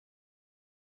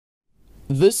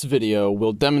This video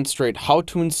will demonstrate how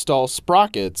to install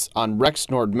sprockets on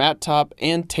Rexnord MatTop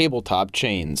and TableTop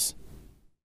chains.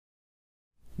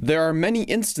 There are many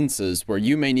instances where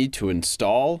you may need to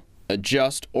install,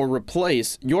 adjust, or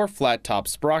replace your flat top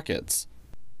sprockets.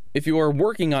 If you are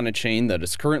working on a chain that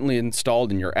is currently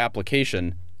installed in your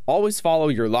application, always follow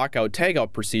your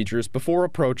lockout-tagout procedures before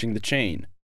approaching the chain.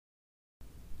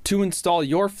 To install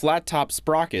your flat top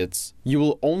sprockets, you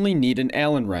will only need an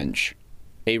Allen wrench.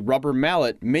 A rubber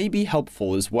mallet may be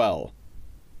helpful as well.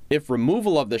 If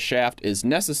removal of the shaft is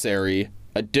necessary,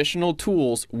 additional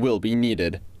tools will be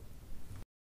needed.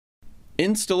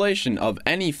 Installation of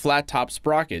any flat top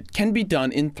sprocket can be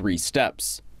done in 3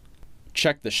 steps.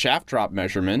 Check the shaft drop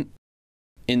measurement,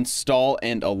 install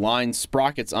and align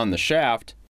sprockets on the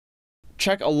shaft,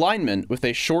 check alignment with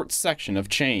a short section of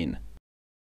chain.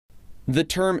 The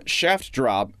term shaft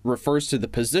drop refers to the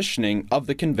positioning of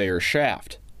the conveyor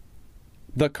shaft.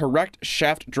 The correct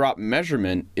shaft drop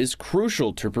measurement is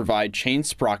crucial to provide chain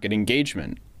sprocket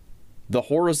engagement. The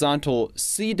horizontal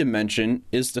C dimension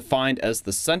is defined as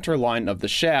the center line of the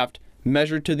shaft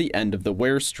measured to the end of the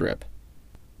wear strip.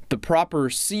 The proper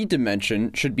C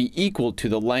dimension should be equal to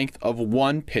the length of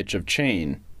 1 pitch of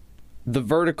chain. The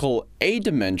vertical A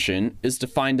dimension is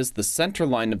defined as the center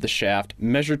line of the shaft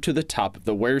measured to the top of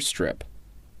the wear strip.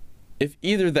 If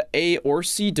either the A or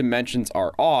C dimensions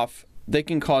are off, they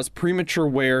can cause premature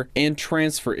wear and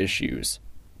transfer issues.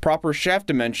 Proper shaft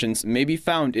dimensions may be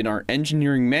found in our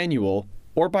engineering manual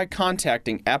or by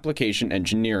contacting application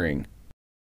engineering.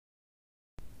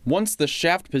 Once the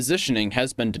shaft positioning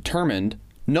has been determined,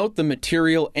 note the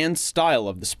material and style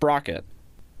of the sprocket.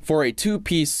 For a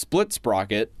 2-piece split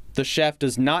sprocket, the shaft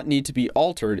does not need to be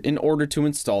altered in order to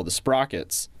install the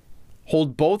sprockets.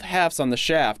 Hold both halves on the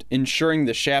shaft, ensuring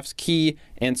the shaft's key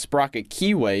and sprocket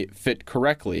keyway fit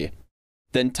correctly.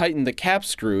 Then tighten the cap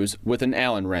screws with an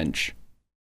Allen wrench.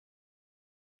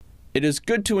 It is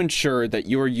good to ensure that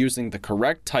you are using the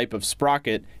correct type of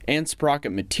sprocket and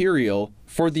sprocket material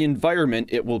for the environment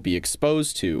it will be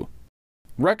exposed to.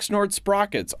 Rexnord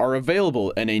sprockets are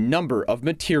available in a number of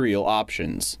material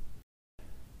options.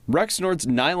 Rexnord's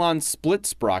nylon split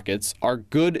sprockets are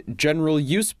good general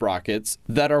use sprockets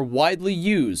that are widely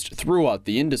used throughout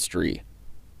the industry.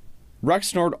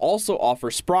 Rexnord also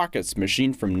offers sprockets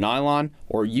machined from nylon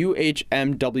or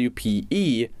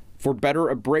UHMWPE for better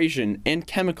abrasion and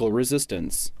chemical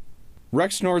resistance.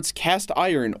 Rexnord's cast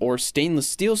iron or stainless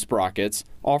steel sprockets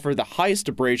offer the highest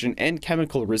abrasion and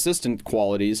chemical resistant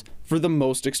qualities for the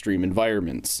most extreme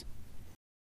environments.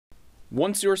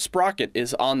 Once your sprocket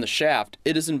is on the shaft,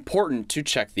 it is important to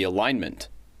check the alignment.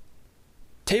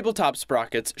 Tabletop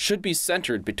sprockets should be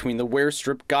centered between the wear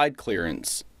strip guide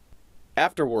clearance.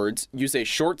 Afterwards, use a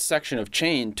short section of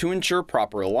chain to ensure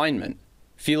proper alignment,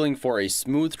 feeling for a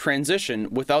smooth transition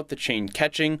without the chain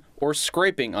catching or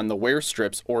scraping on the wear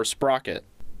strips or sprocket.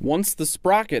 Once the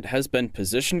sprocket has been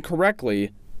positioned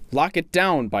correctly, lock it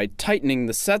down by tightening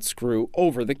the set screw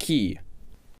over the key.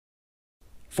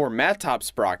 For MatTop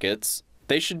sprockets,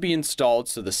 they should be installed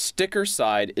so the sticker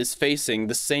side is facing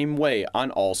the same way on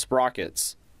all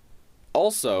sprockets.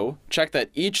 Also, check that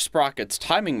each sprocket's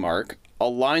timing mark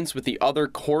aligns with the other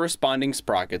corresponding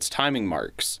sprocket's timing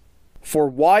marks. For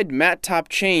wide MatTop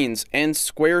chains and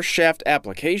square shaft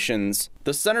applications,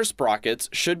 the center sprockets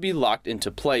should be locked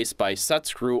into place by set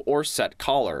screw or set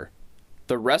collar.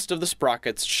 The rest of the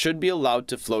sprockets should be allowed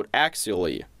to float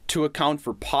axially to account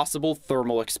for possible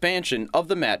thermal expansion of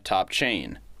the MatTop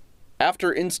chain.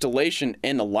 After installation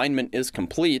and alignment is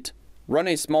complete, run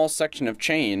a small section of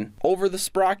chain over the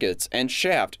sprockets and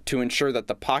shaft to ensure that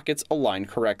the pockets align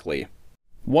correctly.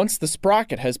 Once the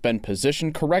sprocket has been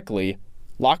positioned correctly,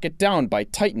 lock it down by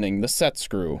tightening the set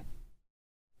screw.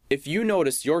 If you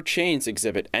notice your chains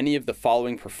exhibit any of the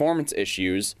following performance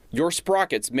issues, your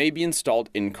sprockets may be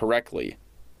installed incorrectly: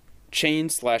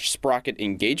 chain/sprocket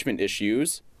engagement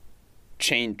issues,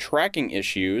 chain tracking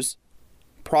issues,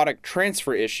 product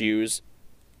transfer issues,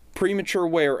 premature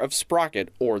wear of sprocket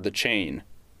or the chain.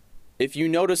 If you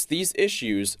notice these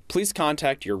issues, please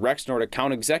contact your Rexnord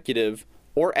account executive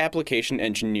or application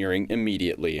engineering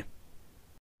immediately.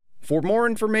 For more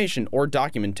information or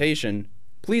documentation,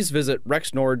 please visit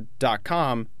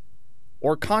rexnord.com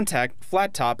or contact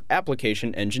Flat Top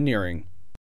Application Engineering.